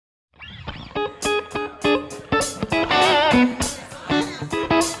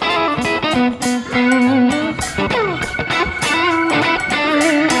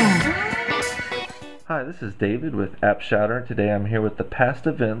this is David with AppShouter. Today I'm here with the Past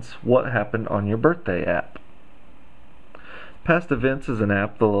Events What Happened on Your Birthday app. Past Events is an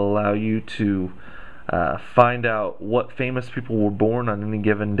app that will allow you to find out what famous people were born on any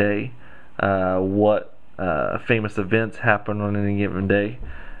given day, what famous events happened on any given day,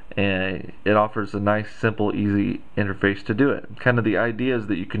 and it offers a nice, simple, easy interface to do it. Kind of the idea is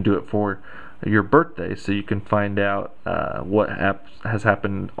that you can do it for your birthday, so you can find out what has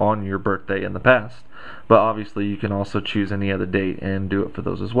happened on your birthday in the past. But obviously you can also choose any other date and do it for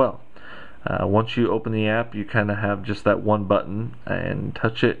those as well. Once you open the app, you kind of have just that one button and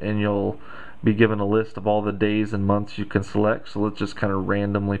touch it, and you'll be given a list of all the days and months you can select. So let's just kind of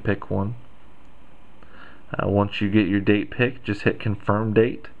randomly pick one. Once you get your date picked, just hit confirm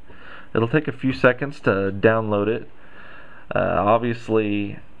date. It'll take a few seconds to download it.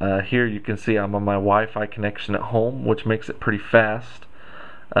 Obviously here you can see I'm on my Wi-Fi connection at home, which makes it pretty fast.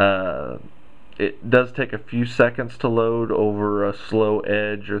 It does take a few seconds to load over a slow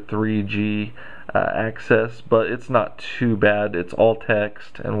Edge or 3G access, but it's not too bad. It's all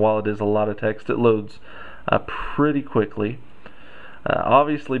text, and while it is a lot of text, it loads pretty quickly.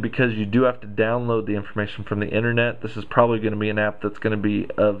 Obviously, because you do have to download the information from the internet, this is probably going to be an app that's going to be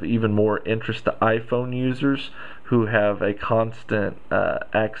of even more interest to iPhone users who have a constant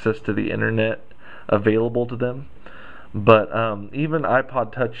access to the internet available to them. But even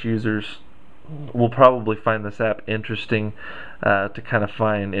iPod Touch users will probably find this app interesting to kind of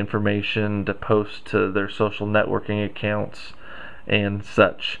find information to post to their social networking accounts and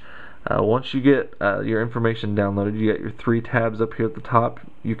such. Once you get your information downloaded, you got your three tabs up here at the top.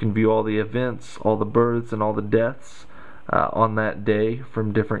 You can view all the events, all the births, and all the deaths on that day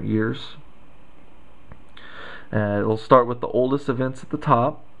from different years. It'll start with the oldest events at the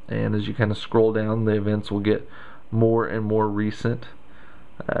top, and as you kind of scroll down, the events will get more and more recent.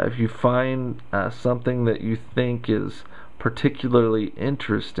 If you find something that you think is particularly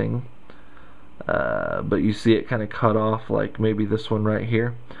interesting, but you see it kind of cut off, like maybe this one right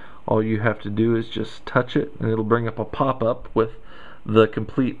here, all you have to do is just touch it, and it'll bring up a pop-up with the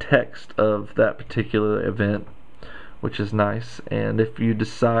complete text of that particular event, which is nice. And if you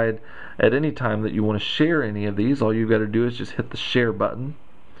decide at any time that you want to share any of these, all you've got to do is just hit the share button,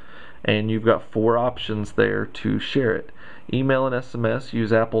 and you've got four options there to share it. Email and SMS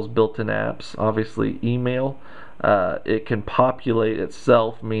use Apple's built-in apps. Obviously email, it can populate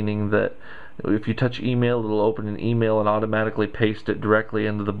itself, meaning that if you touch email, it'll open an email and automatically paste it directly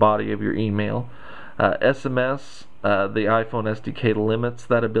into the body of your email. SMS, the iPhone SDK limits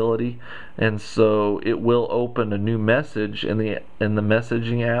that ability, and so it will open a new message in the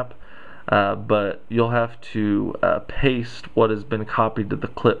messaging app, but you'll have to paste what has been copied to the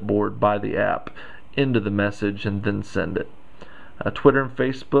clipboard by the app into the message and then send it. Twitter and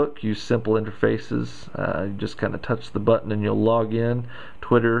Facebook use simple interfaces. You just kind of touch the button and you'll log in.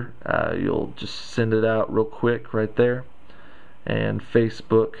 Twitter, you'll just send it out real quick right there. And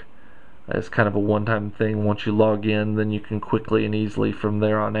Facebook is kind of a one-time thing. Once you log in, then you can quickly and easily from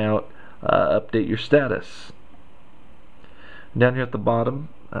there on out update your status. Down here at the bottom,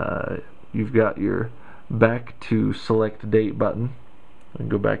 you've got your back to select date button. And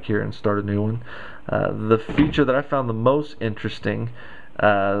go back here and start a new one. The feature that I found the most interesting,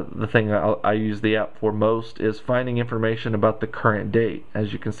 the thing I use the app for most, is finding information about the current date.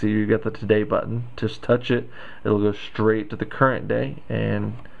 As you can see, you got the today button. Just touch it, it'll go straight to the current day,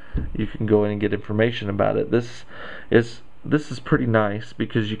 and you can go in and get information about it. This is pretty nice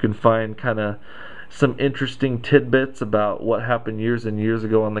because you can find kind of some interesting tidbits about what happened years and years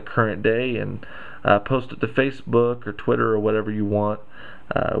ago on the current day, and post it to Facebook or Twitter or whatever you want,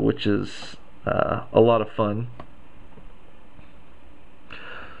 which is a lot of fun.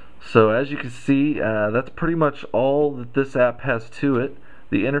 So as you can see, that's pretty much all that this app has to it.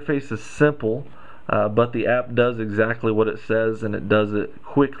 The interface is simple, but the app does exactly what it says, and it does it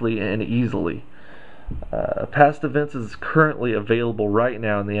quickly and easily. Past Events is currently available right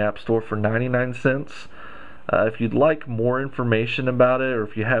now in the App Store for 99 cents. If you'd like more information about it, or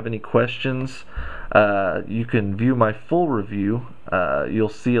if you have any questions, you can view my full review. You'll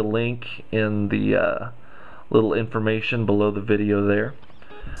see a link in the little information below the video there.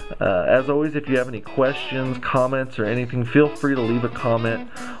 As always, if you have any questions, comments, or anything, feel free to leave a comment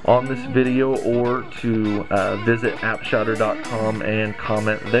on this video or to visit appshouter.com and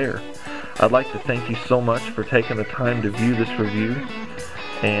comment there. I'd like to thank you so much for taking the time to view this review,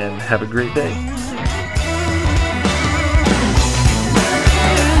 and have a great day.